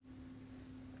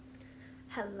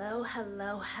Hello,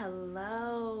 hello,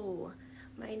 hello.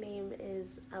 My name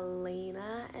is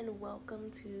Alainna, and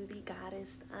welcome to the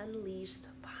Godis Unleashed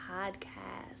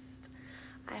podcast.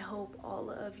 I hope all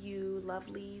of you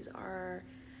lovelies are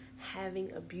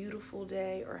having a beautiful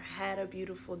day, or had a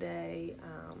beautiful day,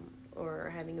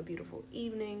 or having a beautiful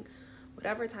evening,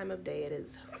 whatever time of day it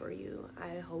is for you.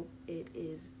 I hope it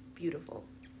is beautiful.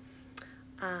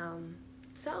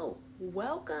 So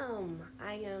welcome.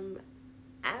 I am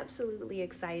absolutely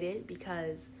excited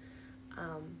because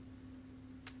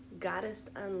Godis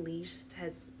Unleashed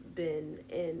has been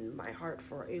in my heart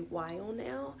for a while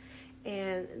now,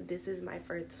 and this is my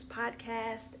first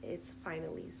podcast. It's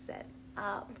finally set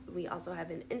up. We also have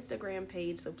an Instagram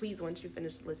page, so please, once you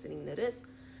finish listening to this,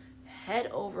 head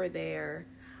over there,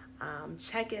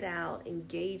 check it out,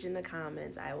 engage in the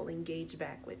comments. I will engage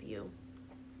back with you.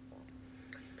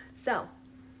 So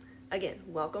again,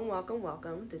 welcome, welcome,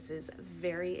 welcome. This is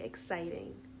very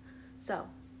exciting. So,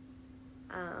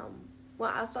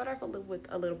 I'll start off with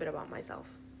a little bit about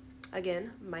myself.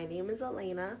 Again, my name is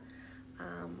Alainna.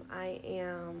 I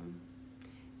am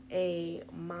a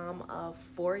mom of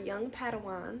 4 young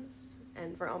Padawans,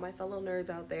 and for all my fellow nerds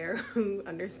out there who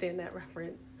understand that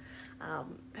reference,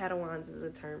 Padawans is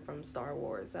a term from Star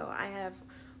Wars. So I have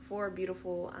 4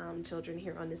 beautiful children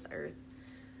here on this earth.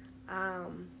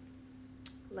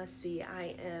 Let's see,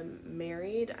 I am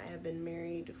married. I have been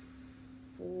married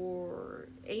for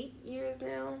 8 years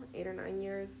now, 8 or 9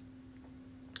 years.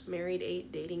 Married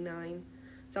 8, dating 9,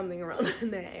 something around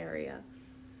in that area.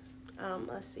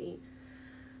 Let's see.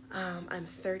 I'm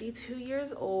 32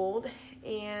 years old,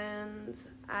 and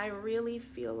I really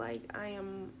feel like I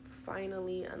am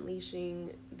finally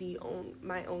unleashing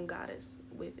my own goddess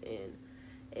within.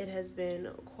 It has been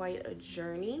quite a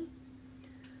journey.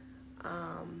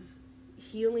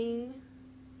 Healing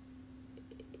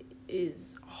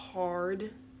is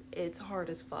hard. It's hard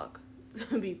as fuck,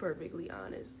 to be perfectly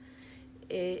honest.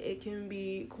 It can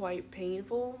be quite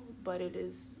painful, but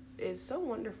it's so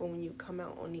wonderful when you come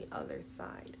out on the other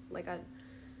side. Like,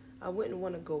 I wouldn't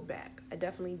want to go back. I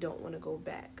definitely don't want to go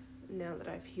back now that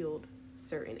I've healed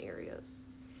certain areas.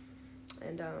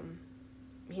 And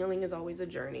healing is always a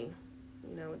journey.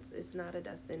 You know, it's not a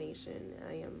destination.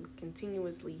 I am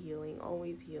continuously healing,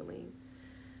 always healing.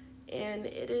 And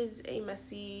it is a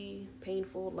messy,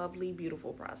 painful, lovely,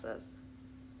 beautiful process.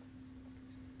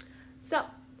 So,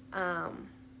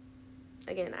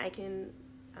 again,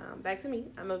 back to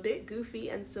me. I'm a bit goofy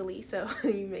and silly, so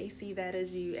you may see that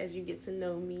as you get to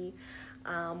know me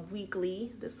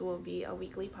weekly. This will be a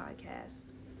weekly podcast.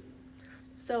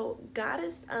 So,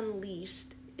 Godis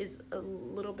Unleashed is a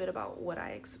little bit about what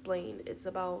I explained. It's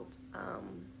about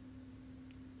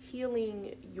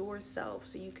healing yourself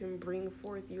so you can bring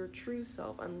forth your true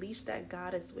self, unleash that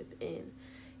goddess within.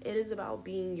 It is about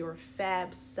being your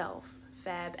fab self,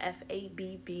 fab,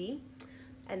 F-A-B-B,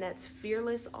 and that's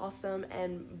fearless, awesome,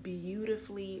 and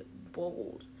beautifully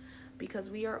bold, because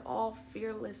we are all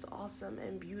fearless, awesome,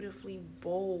 and beautifully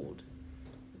bold.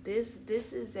 This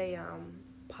is a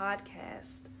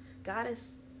podcast.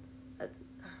 Godis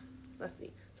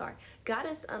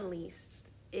Unleashed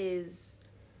is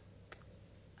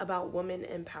about woman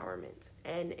empowerment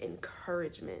and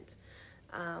encouragement.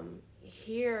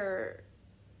 Here,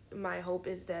 my hope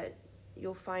is that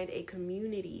you'll find a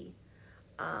community,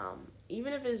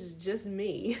 even if it's just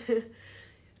me,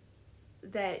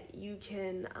 that you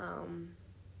can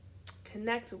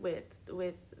connect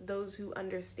with those who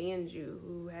understand you,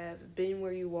 who have been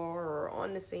where you are or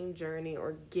on the same journey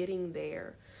or getting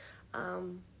there.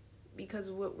 Because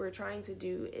what we're trying to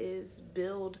do is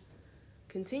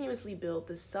continuously build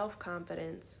the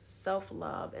self-confidence,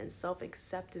 self-love, and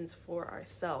self-acceptance for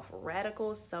ourselves.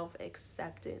 Radical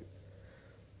self-acceptance.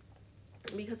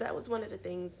 Because that was one of the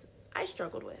things I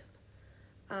struggled with.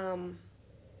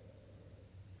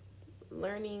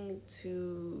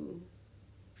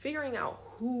 Figuring out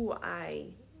who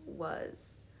I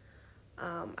was.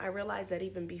 I realized that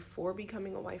even before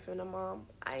becoming a wife and a mom,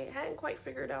 I hadn't quite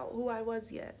figured out who I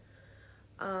was yet.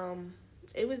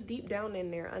 It was deep down in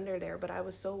there, under there, but I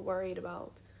was so worried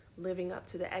about living up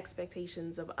to the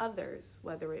expectations of others,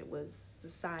 whether it was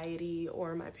society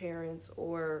or my parents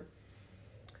or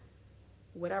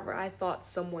whatever I thought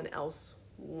someone else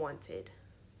wanted.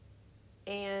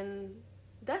 And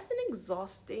that's an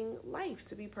exhausting life,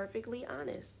 to be perfectly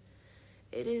honest.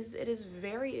 It is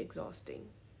very exhausting.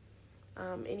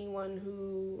 Anyone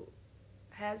who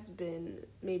has been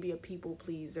maybe a people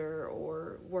pleaser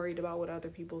or worried about what other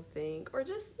people think, or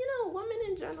just, women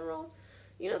in general,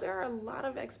 there are a lot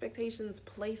of expectations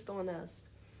placed on us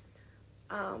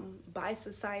by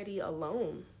society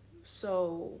alone.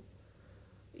 So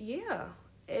yeah,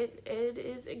 it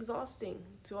is exhausting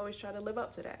to always try to live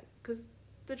up to that. Because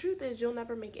the truth is, you'll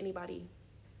never make anybody,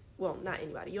 well, not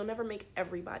anybody, you'll never make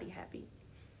everybody happy.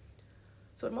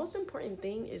 So the most important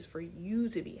thing is for you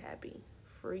to be happy,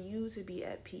 for you to be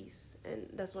at peace. And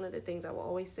that's one of the things I will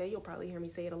always say, you'll probably hear me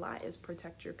say it a lot, is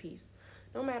protect your peace.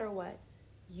 No matter what,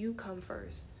 you come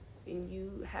first, and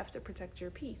you have to protect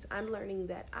your peace. I'm learning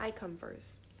that I come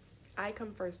first. I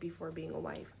come first before being a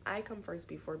wife. I come first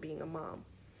before being a mom.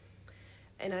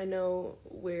 And I know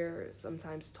we're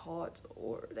sometimes taught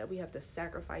or that we have to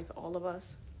sacrifice all of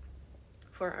us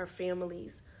for our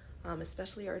families,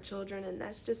 especially our children, and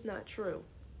that's just not true.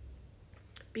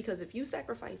 Because if you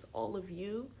sacrifice all of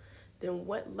you, then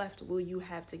what left will you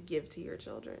have to give to your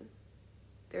children?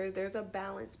 There's a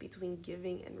balance between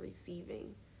giving and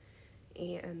receiving.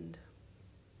 And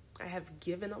I have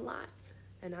given a lot,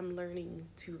 and I'm learning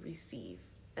to receive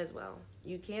as well.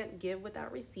 You can't give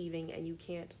without receiving, and you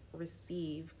can't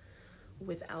receive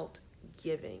without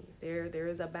giving. There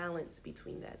is a balance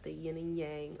between that, the yin and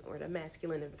yang, or the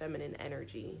masculine and feminine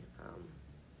energy,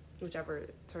 whichever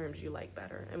terms you like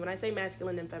better. And when I say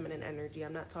masculine and feminine energy,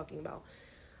 I'm not talking about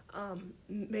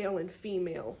male and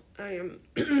female. I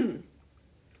am,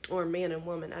 or man and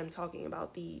woman. I'm talking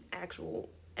about the actual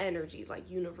energies, like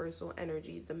universal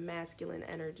energies, the masculine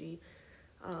energy,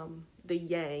 the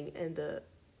yang, and the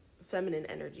feminine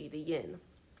energy, the yin.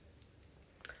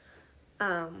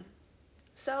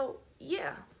 So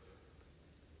yeah.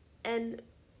 And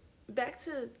back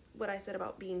to what I said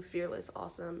about being fearless,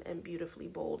 awesome, and beautifully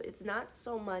bold. It's not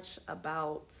so much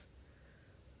about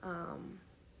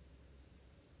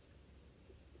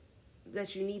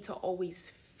that you need to always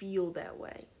feel that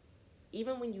way.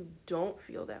 Even when you don't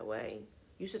feel that way,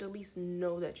 you should at least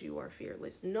know that you are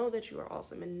fearless, know that you are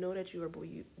awesome, and know that you are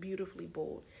beautifully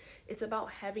bold. It's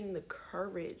about having the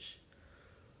courage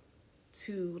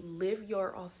to live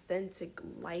your authentic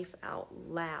life out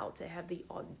loud, to have the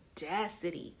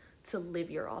audacity to live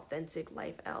your authentic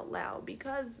life out loud,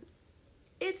 because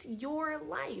it's your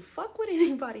life. Fuck what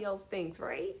anybody else thinks,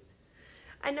 right?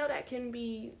 I know that can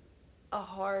be a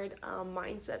hard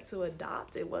mindset to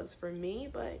adopt. It was for me,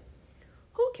 but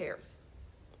who cares?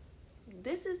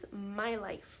 This is my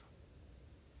life.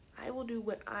 I will do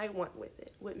what I want with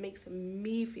it, what makes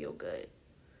me feel good.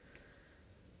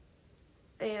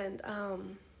 And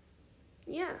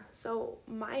yeah, so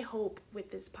my hope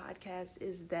with this podcast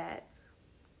is that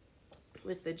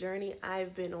with the journey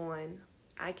I've been on,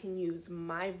 I can use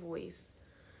my voice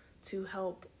to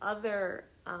help other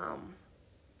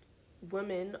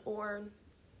women, or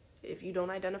if you don't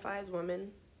identify as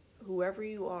women, whoever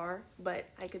you are, but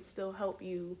I could still help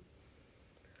you,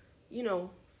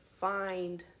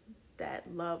 find that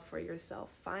love for yourself,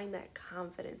 find that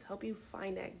confidence, help you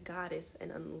find that goddess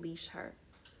and unleash her,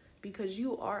 because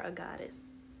you are a goddess.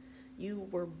 You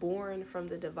were born from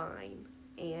the divine,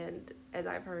 and as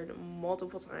I've heard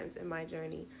multiple times in my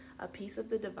journey, a piece of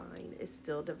the divine is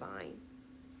still divine.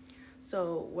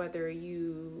 So whether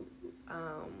you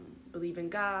believe in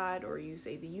God, or you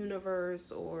say the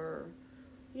universe, or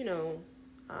you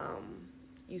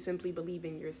simply believe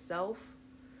in yourself,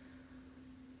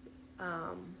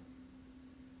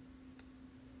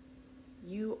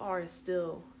 you are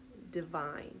still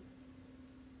divine.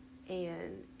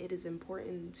 And it is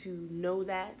important to know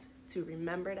that, to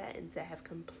remember that, and to have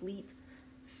complete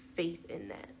faith in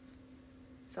that.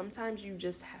 Sometimes you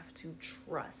just have to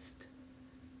trust.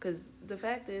 Because the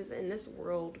fact is, in this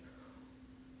world,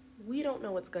 we don't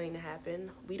know what's going to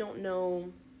happen. We don't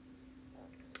know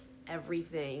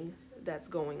everything that's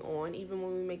going on. Even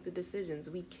when we make the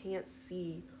decisions, we can't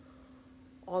see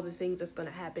all the things that's going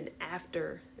to happen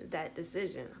after that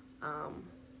decision.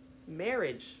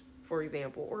 Marriage, for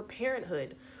example, or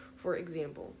parenthood, for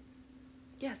example.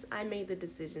 Yes, I made the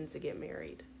decision to get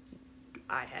married.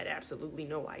 I had absolutely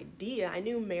no idea. I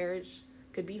knew marriage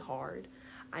could be hard.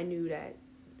 I knew that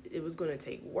it was going to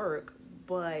take work,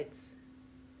 but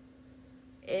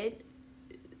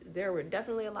there were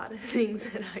definitely a lot of things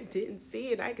that I didn't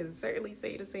see, and I can certainly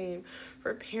say the same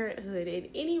for parenthood. And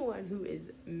anyone who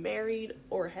is married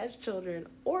or has children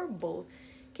or both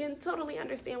can totally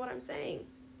understand what I'm saying.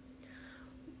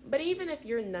 But even if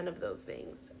you're none of those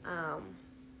things,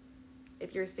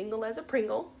 if you're single as a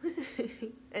Pringle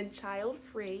and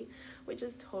child-free, which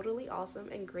is totally awesome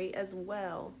and great as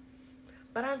well,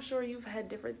 but I'm sure you've had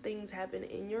different things happen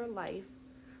in your life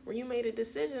where you made a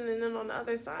decision, and then on the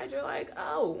other side, you're like,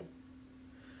 oh,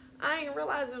 I didn't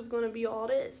realize it was going to be all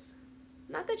this.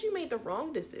 Not that you made the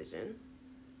wrong decision,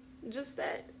 just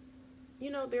that,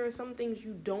 there are some things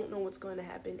you don't know what's going to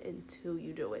happen until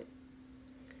you do it.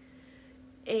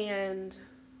 And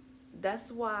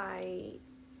That's why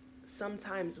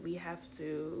sometimes we have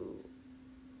to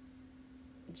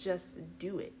just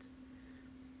do it.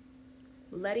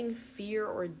 Letting fear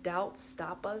or doubt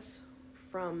stop us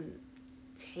from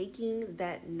taking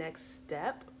that next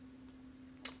step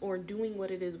or doing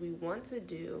what it is we want to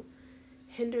do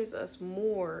hinders us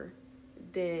more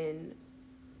than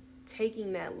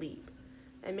taking that leap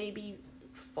and maybe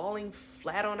falling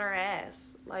flat on our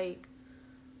ass. Like,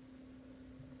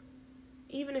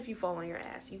 even if you fall on your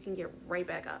ass, you can get right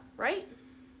back up, right?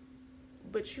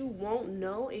 But you won't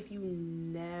know if you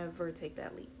never take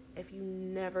that leap, if you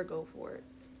never go for it.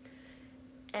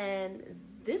 And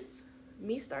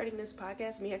me starting this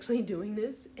podcast, me actually doing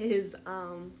this, is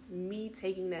me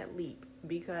taking that leap,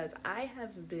 because I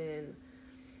have been,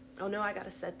 oh no, I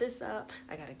gotta set this up,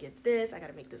 I gotta get this, I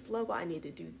gotta make this logo, I need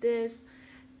to do this,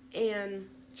 and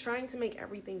trying to make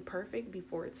everything perfect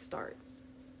before it starts.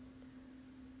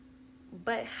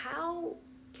 But how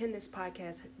can this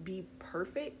podcast be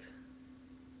perfect?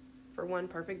 For one,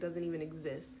 perfect doesn't even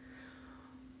exist.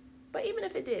 But even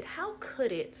if it did, how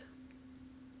could it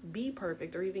be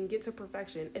perfect or even get to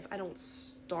perfection if I don't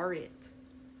start it?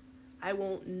 I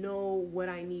won't know what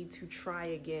I need to try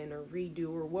again or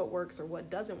redo or what works or what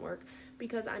doesn't work,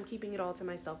 because I'm keeping it all to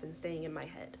myself and staying in my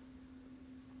head.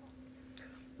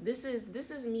 This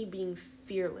is me being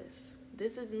fearless.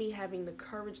 This is me having the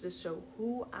courage to show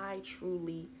who I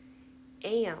truly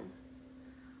am,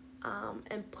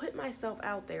 and put myself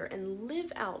out there and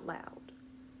live out loud.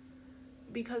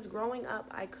 Because growing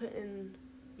up, I couldn't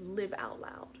live out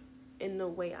loud in the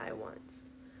way I want.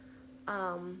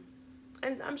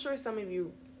 And I'm sure some of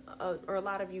you, or a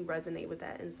lot of you, resonate with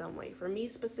that in some way. For me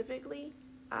specifically,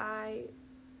 I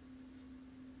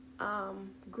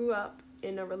grew up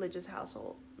in a religious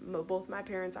household. Both my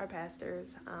parents are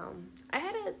pastors. I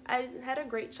had a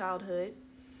great childhood.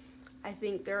 I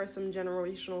think there are some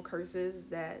generational curses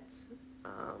that,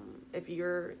 if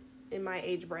you're in my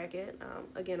age bracket,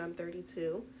 again, I'm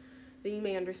 32, then you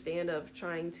may understand of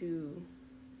trying to,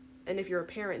 and if you're a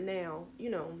parent now,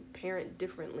 parent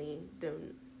differently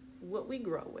than what we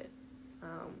grew up with.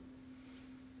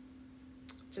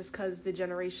 Just because the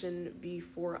generation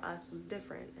before us was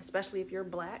different, especially if you're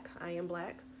Black. I am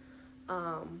Black.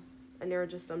 And there are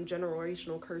just some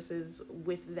generational curses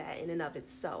with that in and of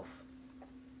itself.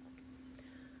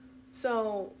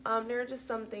 So there are just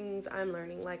some things I'm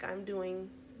learning, like I'm doing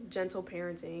gentle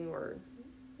parenting, or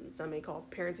some may call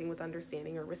parenting with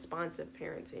understanding, or responsive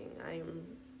parenting. I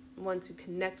want to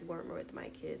connect more with my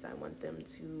kids. I want them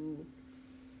to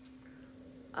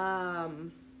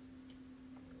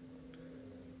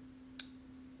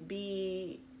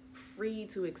be free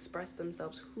to express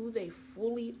themselves, who they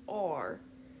fully are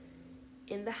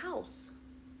in the house.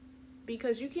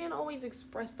 Because you can't always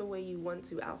express the way you want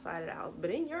to outside of the house. But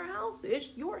in your house,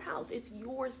 it's your house. It's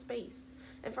your space.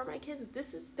 And for my kids,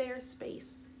 this is their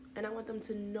space. And I want them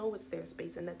to know it's their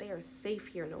space and that they are safe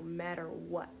here no matter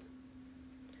what.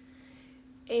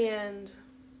 And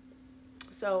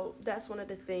so that's one of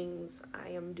the things I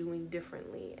am doing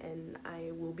differently, and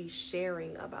I will be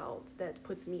sharing about, that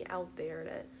puts me out there,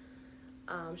 that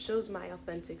shows my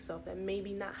authentic self, that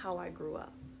maybe not how I grew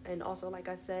up. And also, like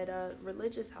I said, a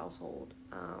religious household.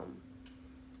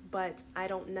 But I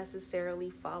don't necessarily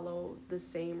follow the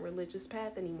same religious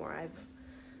path anymore.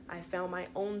 I found my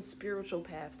own spiritual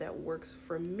path that works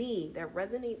for me, that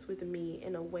resonates with me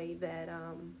in a way that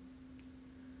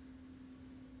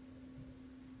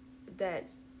that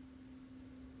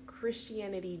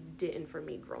Christianity didn't for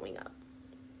me growing up.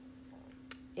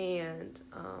 And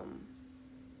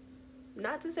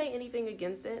not to say anything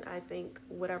against it. I think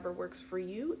whatever works for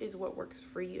you is what works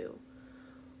for you.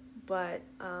 But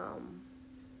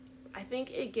I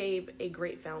think it gave a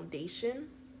great foundation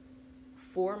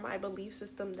for my belief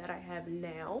system that I have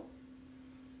now.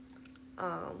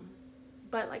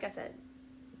 But like I said,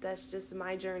 that's just,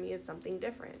 my journey is something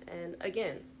different. And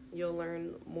again, you'll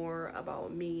learn more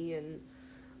about me and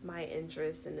my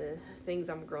interests and the things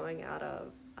I'm growing out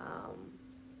of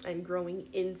and growing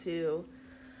into.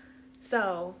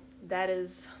 So that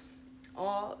is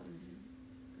all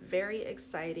very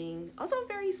exciting, also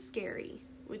very scary,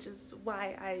 which is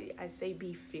why I say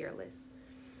be fearless.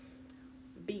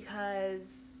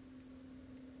 Because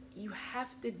you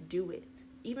have to do it.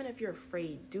 Even if you're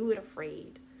afraid, do it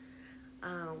afraid.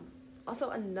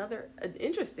 Also, an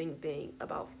interesting thing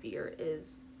about fear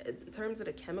is, in terms of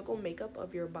the chemical makeup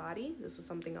of your body, this was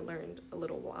something I learned a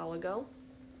little while ago.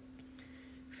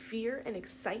 Fear and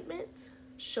excitement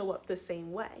show up the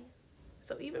same way.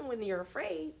 So even when you're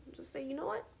afraid, just say, you know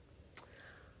what?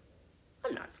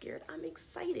 I'm not scared. I'm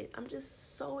excited. I'm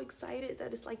just so excited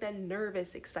that it's like that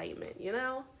nervous excitement, you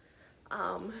know?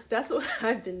 That's what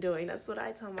I've been doing. That's what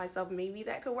I tell myself. Maybe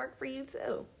that could work for you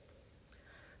too.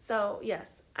 So,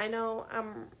 yes, I know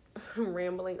I'm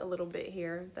rambling a little bit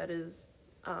here. That is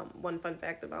one fun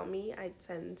fact about me. I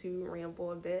tend to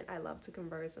ramble a bit. I love to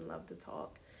converse and love to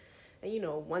talk. And,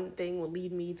 one thing will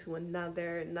lead me to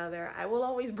another. I will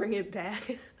always bring it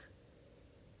back.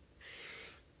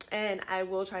 And I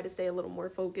will try to stay a little more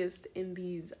focused in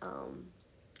these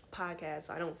podcasts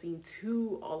so I don't seem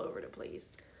too all over the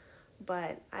place.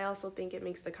 But I also think it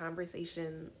makes the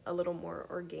conversation a little more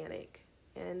organic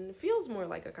and feels more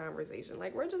like a conversation.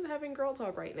 Like we're just having girl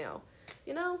talk right now,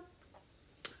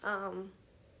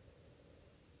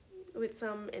 with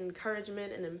some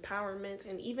encouragement and empowerment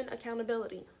and even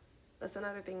accountability. That's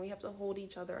another thing. We have to hold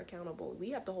each other accountable.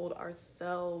 We have to hold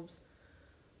ourselves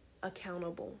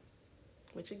accountable,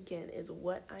 which again is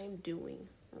what I'm doing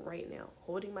right now,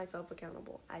 holding myself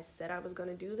accountable. I said I was going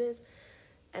to do this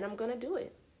and I'm going to do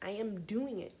it. I am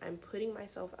doing it. I'm putting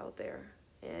myself out there,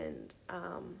 and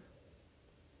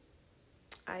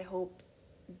I hope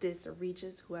this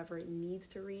reaches whoever it needs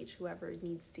to reach, whoever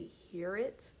needs to hear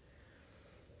it.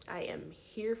 I am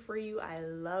here for you. I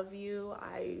love you.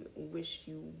 I wish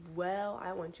you well.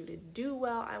 I want you to do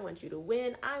well. I want you to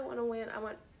win. I want to win. I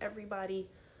want everybody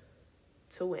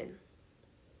to win,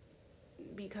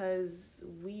 because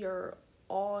we are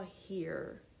all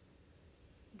here,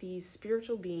 these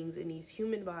spiritual beings in these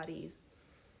human bodies,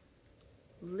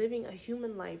 living a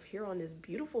human life here on this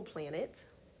beautiful planet.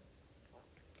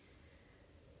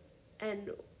 And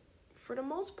for the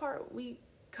most part, we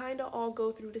kind of all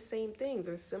go through the same things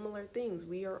or similar things.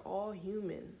 We are all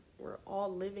human. We're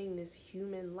all living this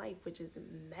human life, which is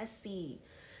messy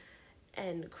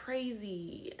and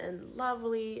crazy and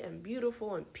lovely and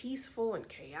beautiful and peaceful and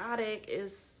chaotic.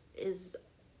 Is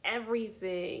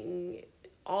everything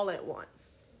all at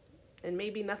once, and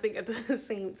maybe nothing at the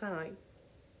same time.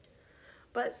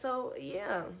 But so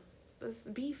yeah, let's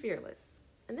be fearless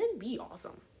and then be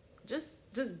awesome. Just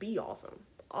be awesome.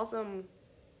 Awesome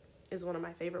is one of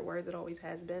my favorite words. It always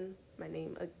has been. My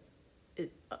name,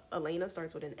 Alainna,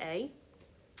 starts with an A,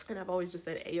 and I've always just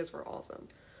said A is for awesome.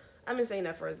 I've been saying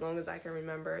that for as long as I can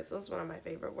remember, so it's one of my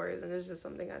favorite words, and it's just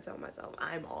something I tell myself.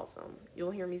 I'm awesome.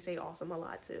 You'll hear me say awesome a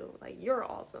lot too. Like, you're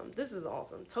awesome. This is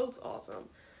awesome. Totes awesome.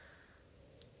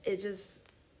 It just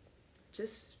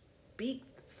speak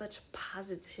such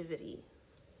positivity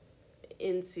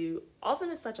into.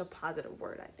 Awesome is such a positive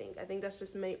word, I think that's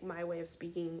just my way of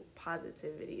speaking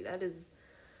positivity. That is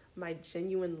my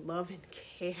genuine love and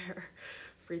care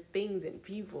for things and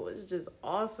people. It's just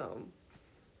awesome.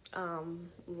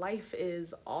 Life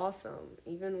is awesome.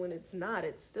 Even when it's not,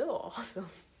 it's still awesome.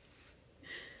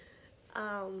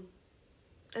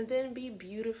 And then be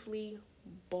beautifully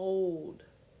bold.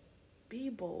 Be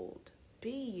bold.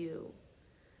 Be you.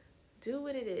 Do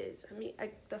what it is. I mean,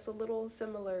 that's a little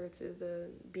similar to the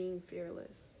being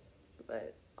fearless.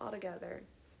 But altogether,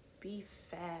 be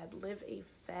fab. Live a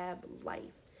fab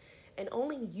life. And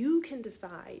only you can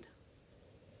decide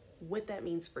what that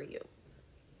means for you.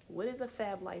 What is a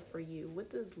fab life for you? What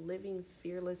does living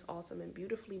fearless, awesome, and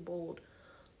beautifully bold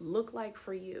look like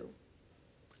for you?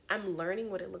 I'm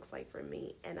learning what it looks like for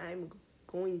me, and I'm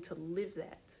going to live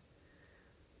that,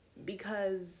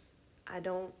 because I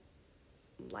don't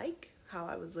like how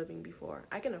I was living before.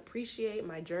 I can appreciate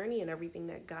my journey and everything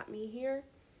that got me here,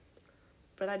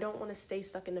 but I don't want to stay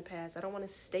stuck in the past. I don't want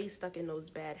to stay stuck in those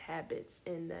bad habits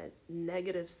and that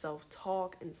negative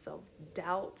self-talk and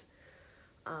self-doubt.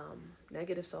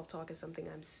 Negative self-talk is something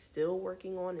I'm still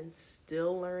working on and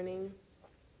still learning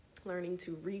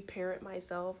to reparent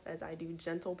myself as I do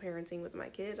gentle parenting with my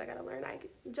kids. I gotta learn I can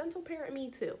gentle parent me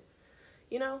too.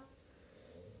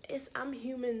 I'm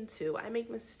human too. I make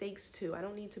mistakes too. I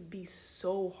don't need to be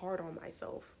so hard on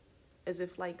myself as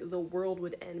if like the world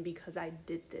would end because I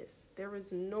did this. There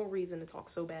is no reason to talk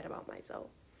so bad about myself.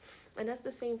 And that's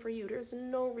the same for you. There's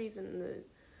no reason to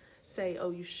say,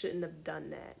 oh, you shouldn't have done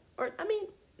that. Or, I mean,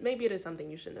 maybe it is something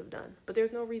you shouldn't have done, but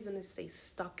there's no reason to stay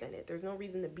stuck in it. There's no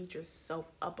reason to beat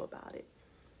yourself up about it.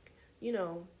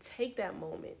 Take that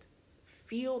moment,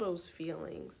 feel those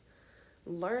feelings,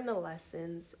 learn the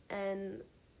lessons, and,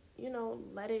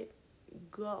 let it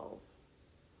go.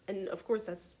 And of course,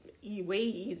 that's way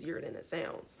easier than it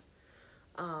sounds.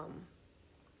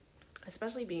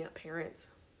 Especially being a parent.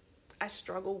 I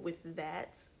struggle with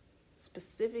that,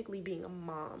 specifically being a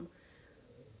mom,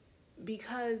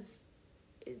 because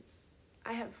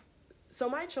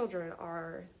my children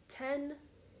are 10,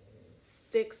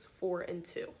 6, 4, and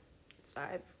 2. So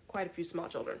I have quite a few small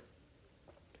children.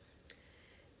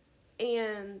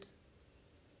 And,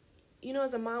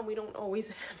 as a mom, we don't always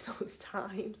have those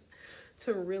times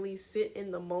to really sit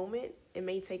in the moment. It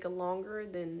may take a longer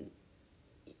than,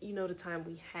 the time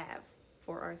we have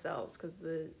for ourselves, because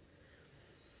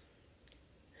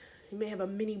you may have a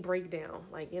mini breakdown.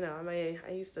 Like, I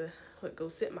used to go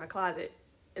sit in my closet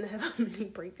and have a mini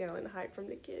breakdown and hide from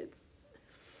the kids.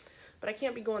 But I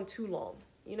can't be going too long.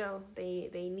 They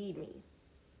need me.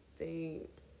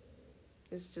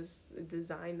 It's just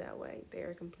designed that way. They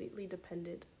are completely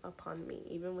dependent upon me.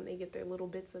 Even when they get their little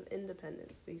bits of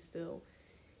independence, they still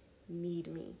need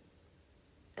me.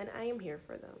 And I am here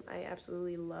for them. I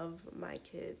absolutely love my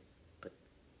kids. But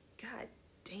god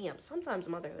damn, sometimes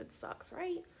motherhood sucks,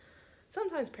 right?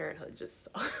 Sometimes parenthood just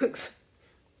sucks.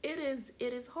 It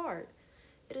is hard.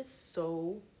 It is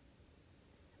so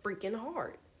freaking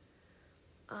hard.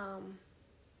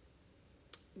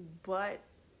 But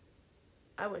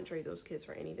I wouldn't trade those kids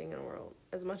for anything in the world.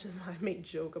 As much as I may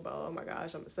joke about, oh my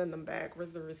gosh, I'm gonna send them back,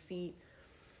 where's the receipt?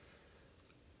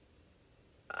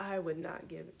 I would not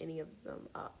give any of them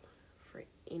up for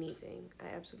anything.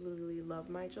 I absolutely love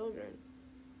my children.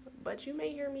 But you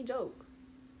may hear me joke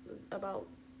about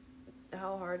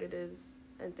how hard it is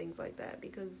and things like that,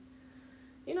 because,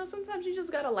 sometimes you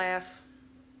just gotta laugh.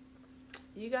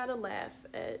 You gotta laugh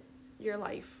at your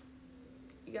life.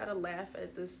 You gotta laugh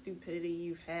at the stupidity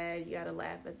you've had. You gotta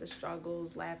laugh at the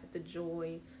struggles, laugh at the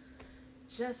joy.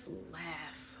 Just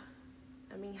laugh.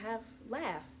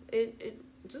 Laugh. It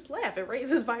just laugh. It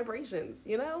raises vibrations,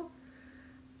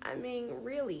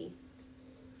 really.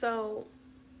 So,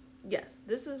 yes,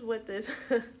 this is what this,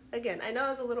 again, I know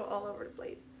it's a little all over the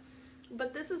place,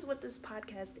 but this is what this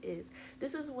podcast is.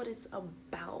 This is what it's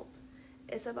about.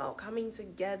 It's about coming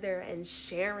together and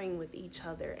sharing with each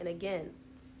other. And again,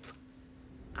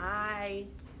 I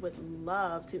would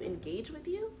love to engage with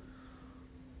you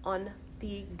on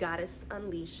the Godis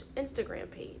Unleashed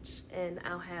Instagram page. And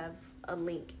I'll have a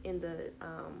link in the,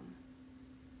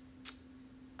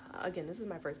 again, this is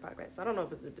my first podcast, so I don't know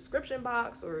if it's a description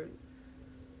box or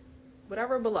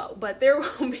whatever below, but there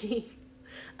will be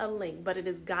a link. But it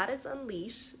is Godis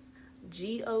Unleashed,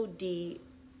 GODIS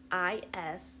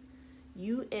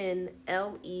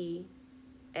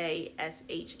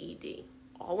UNLEASHED,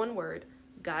 all one word,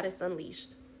 Godis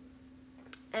Unleashed.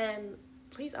 And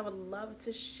please, I would love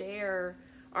to share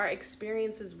our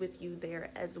experiences with you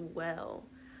there as well.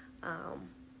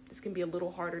 This can be a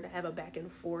little harder to have a back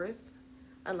and forth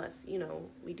unless,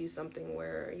 we do something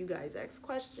where you guys ask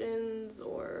questions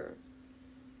or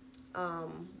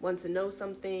want to know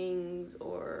some things,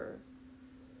 or,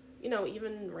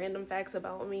 even random facts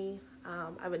about me.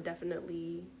 I would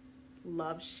definitely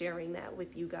love sharing that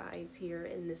with you guys here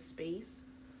in this space.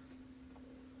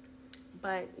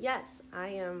 But yes, I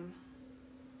am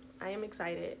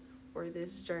excited for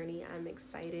this journey. I'm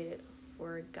excited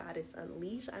for Godis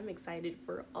Unleashed. I'm excited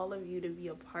for all of you to be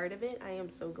a part of it. I am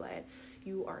so glad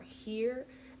you are here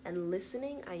and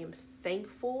listening. I am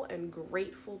thankful and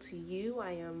grateful to you.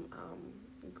 I am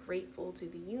grateful to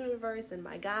the universe and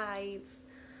my guides,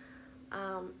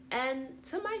 and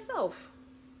to myself.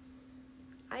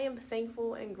 I am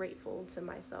thankful and grateful to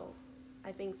myself.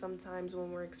 I think sometimes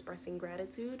when we're expressing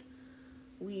gratitude,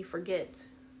 we forget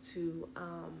to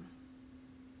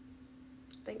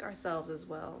thank ourselves as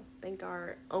well. Thank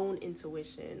our own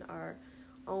intuition, our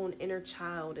own inner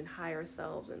child and higher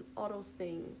selves and all those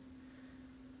things.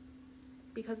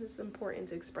 Because it's important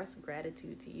to express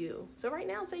gratitude to you. So right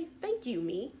now, say thank you,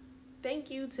 me.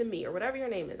 Thank you to me, or whatever your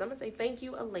name is. I'm going to say thank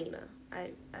you, Alainna. I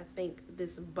thank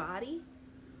this body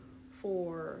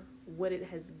for what it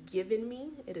has given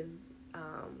me. It has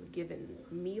given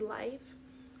me life.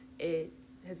 It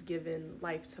has given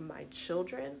life to my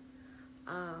children.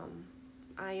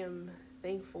 I am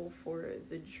thankful for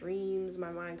the dreams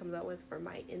my mind comes out with, for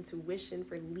my intuition,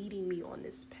 for leading me on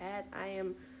this path. I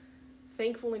am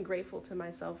thankful and grateful to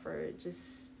myself for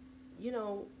just,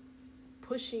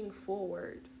 pushing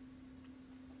forward.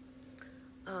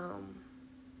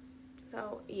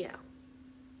 So yeah,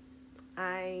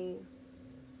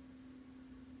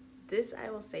 this I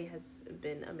will say has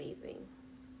been amazing,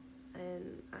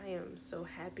 and I am so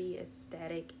happy,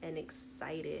 ecstatic, and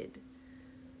excited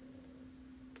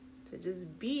to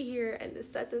just be here and to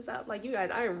set this up. Like, you guys,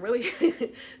 I am really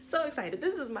so excited.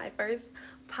 This is my first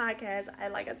podcast.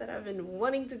 Like I said, I've been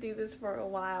wanting to do this for a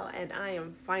while, and I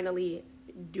am finally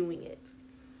doing it.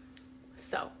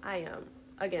 So I am,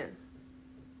 again,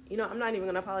 I'm not even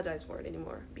going to apologize for it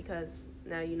anymore, because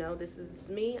now this is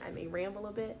me. I may ramble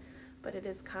a bit, but it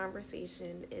is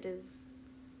conversation. It is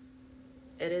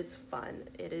fun.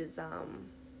 It is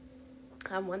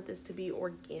I want this to be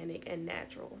organic and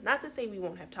natural. Not to say we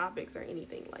won't have topics or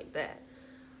anything like that,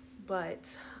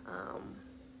 but,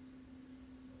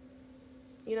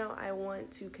 I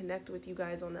want to connect with you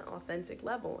guys on an authentic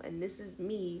level. And this is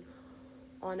me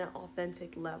on an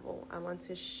authentic level. I want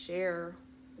to share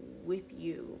with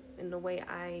you in the way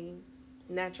I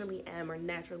naturally am or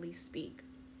naturally speak.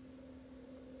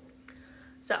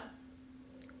 So,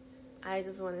 I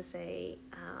just want to say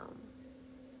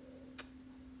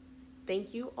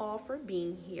thank you all for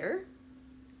being here.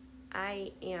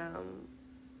 I am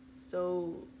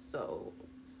so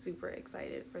super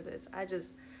excited for this.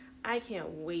 I can't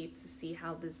wait to see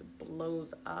how this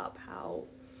blows up, how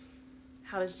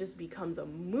this just becomes a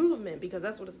movement, because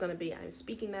that's what it's going to be. I'm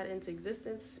speaking that into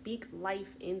existence. Speak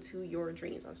life into your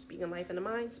dreams. I'm speaking life into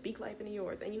mine. Speak life into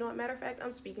yours. And you know what? Matter of fact,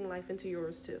 I'm speaking life into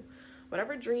yours too.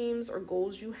 Whatever dreams or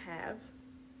goals you have,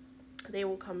 they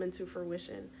will come into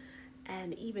fruition,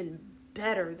 and even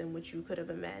better than what you could have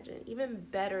imagined, even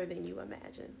better than you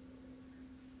imagined.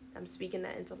 I'm speaking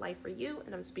that into life for you,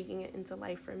 and I'm speaking it into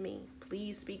life for me.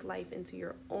 Please speak life into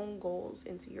your own goals,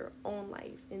 into your own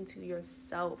life, into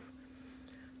yourself,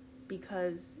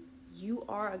 because you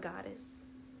are a goddess.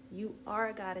 You are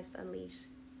a goddess unleashed.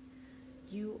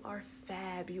 You are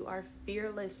fab. You are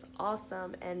fearless,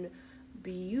 awesome, and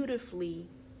beautifully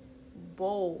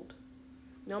bold.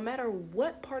 No matter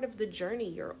what part of the journey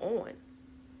you're on,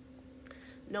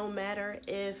 no matter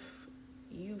if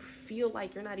you feel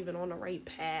like you're not even on the right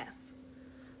path.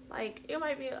 Like, it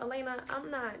might be, Alainna,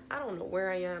 I don't know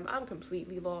where I am. I'm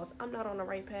completely lost. I'm not on the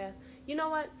right path. You know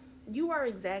what? You are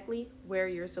exactly where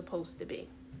you're supposed to be.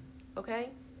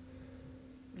 Okay?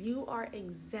 You are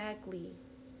exactly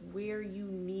where you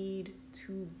need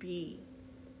to be.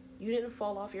 You didn't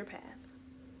fall off your path.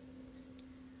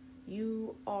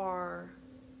 You are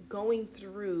going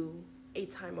through a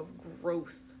time of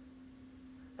growth,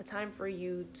 a time for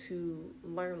you to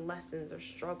learn lessons or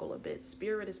struggle a bit.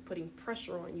 Spirit is putting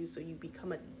pressure on you so you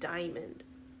become a diamond.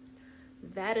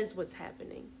 That is what's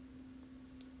happening.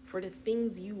 For the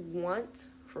things you want,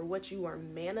 for what you are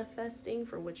manifesting,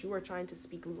 for what you are trying to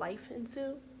speak life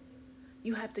into,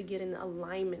 you have to get in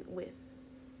alignment with.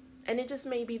 And it just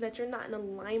may be that you're not in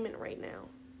alignment right now.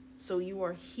 So you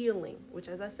are healing, which,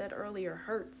 as I said earlier,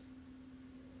 hurts.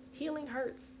 Healing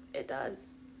hurts. It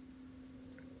does.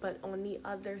 But on the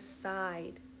other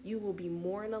side, you will be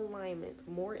more in alignment,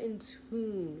 more in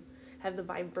tune, have the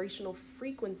vibrational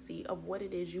frequency of what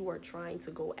it is you are trying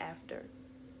to go after.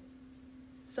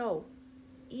 So,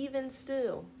 even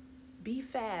still, be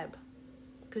fab,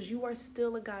 because you are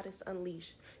still a goddess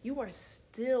unleashed. You are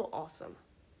still awesome.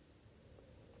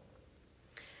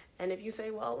 And if you say,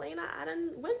 well, Alainna, I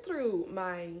done went through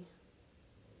my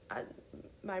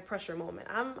pressure moment.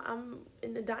 I'm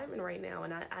in the diamond right now,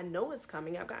 and I know it's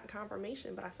coming. I've gotten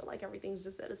confirmation, but I feel like everything's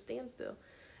just at a standstill.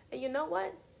 And you know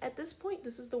what? At this point,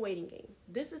 this is the waiting game.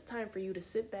 This is time for you to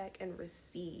sit back and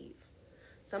receive.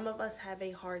 Some of us have a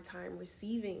hard time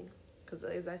receiving, because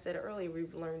as I said earlier,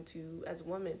 we've learned to, as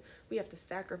women, we have to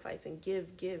sacrifice and give.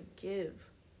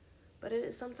 But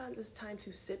sometimes it's time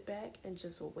to sit back and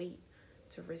just wait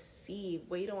to receive.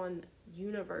 Wait on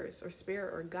universe or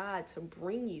spirit or God to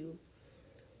bring you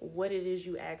what it is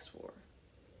you asked for.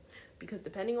 Because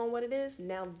depending on what it is,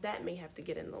 now that may have to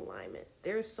get in alignment.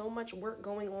 There's so much work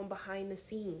going on behind the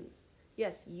scenes.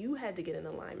 Yes, you had to get in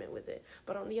alignment with it.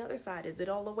 But on the other side, is it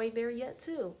all the way there yet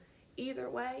too? Either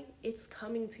way, it's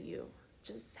coming to you.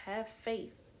 Just have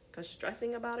faith. Because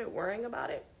stressing about it, worrying about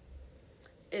it,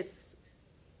 it's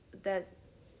that,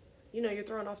 you're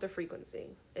throwing off the frequency.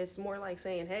 It's more like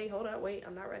saying, hey, hold up, wait,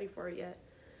 I'm not ready for it yet.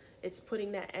 It's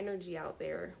putting that energy out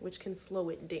there, which can slow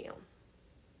it down.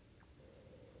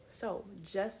 So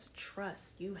just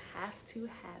trust. You have to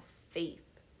have faith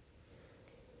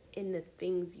in the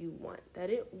things you want, that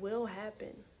it will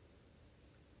happen.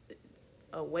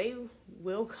 A way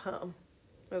will come,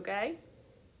 okay?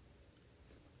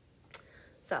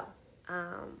 So,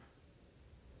 I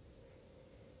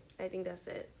think that's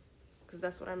it, because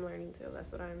that's what I'm learning too.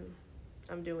 That's what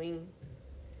I'm doing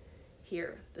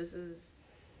here. This is,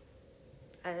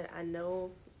 I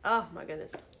know, oh my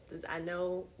goodness, I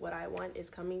know what I want is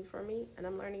coming for me, and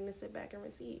I'm learning to sit back and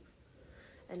receive.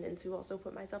 And then to also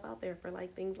put myself out there for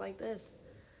like things like this.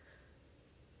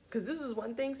 Because this is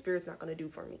one thing Spirit's not going to do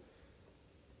for me.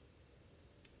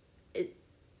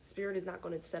 Spirit is not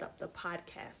going to set up the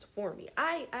podcast for me.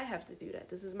 I have to do that.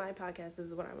 This is my podcast. This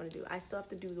is what I'm going to do. I still have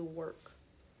to do the work.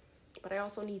 But I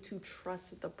also need to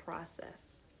trust the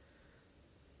process.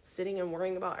 Sitting and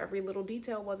worrying about every little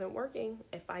detail wasn't working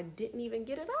if I didn't even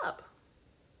get it up.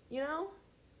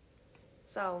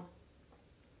 So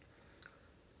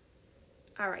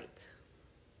All right.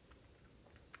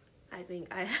 I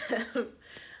think I have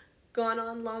gone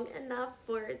on long enough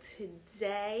for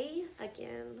today.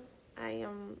 Again, I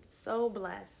am so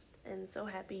blessed and so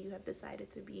happy you have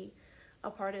decided to be a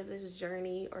part of this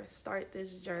journey or start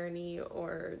this journey,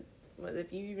 or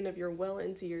even if you're well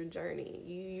into your journey,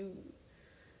 you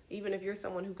even if you're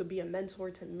someone who could be a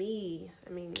mentor to me. I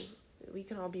mean, we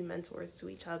can all be mentors to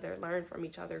each other, learn from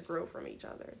each other, grow from each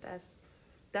other.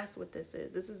 That's what this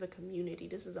is. This is a community.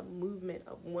 This is a movement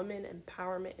of women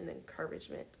empowerment and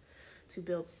encouragement to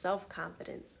build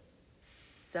self-confidence,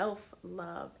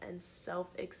 self-love, and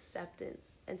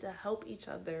self-acceptance, and to help each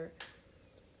other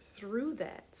through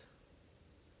that.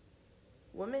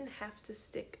 Women have to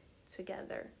stick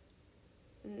together.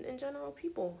 In general,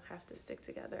 people have to stick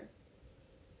together.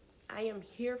 I am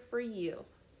here for you.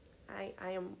 I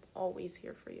am always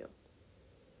here for you.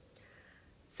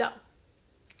 So,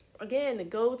 again,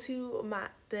 go to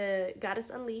the Godis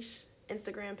Unleashed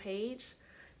Instagram page.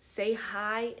 Say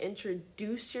hi,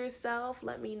 introduce yourself.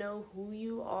 Let me know who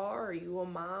you are. Are you a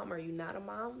mom? Are you not a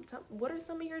mom? What are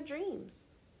some of your dreams?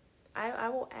 I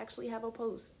will actually have a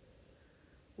post.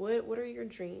 What are your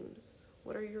dreams?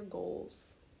 What are your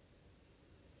goals?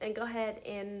 And go ahead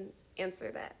and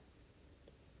answer that.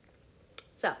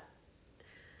 So,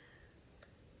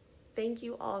 thank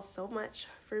you all so much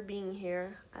for being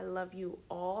here. I love you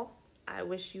all. I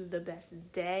wish you the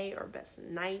best day or best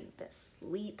night, best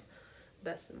sleep,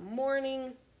 best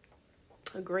morning,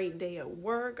 a great day at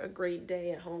work, a great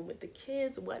day at home with the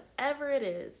kids, whatever it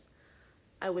is,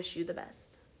 I wish you the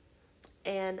best.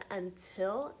 And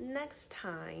until next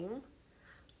time,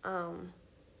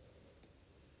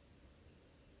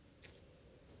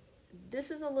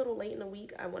 this is a little late in the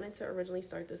week. I wanted to originally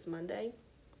start this Monday.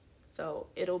 So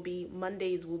it'll be,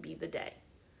 Mondays will be the day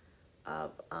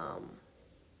of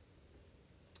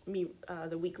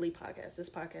the weekly podcast. This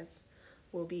podcast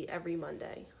will be every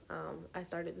Monday. I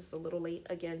started this a little late,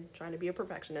 again, trying to be a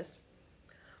perfectionist.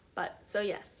 But, so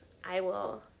yes, I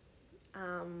will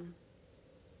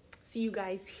see you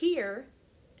guys here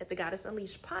at the Godis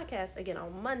Unleashed podcast again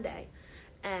on Monday.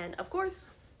 And, of course,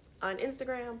 on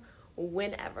Instagram,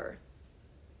 whenever.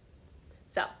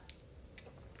 So,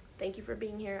 thank you for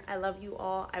being here. I love you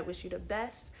all. I wish you the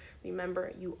best.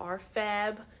 Remember, you are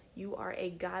fab. You are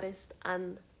a Goddess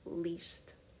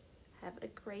Unleashed. Have a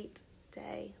great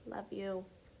day. Love you.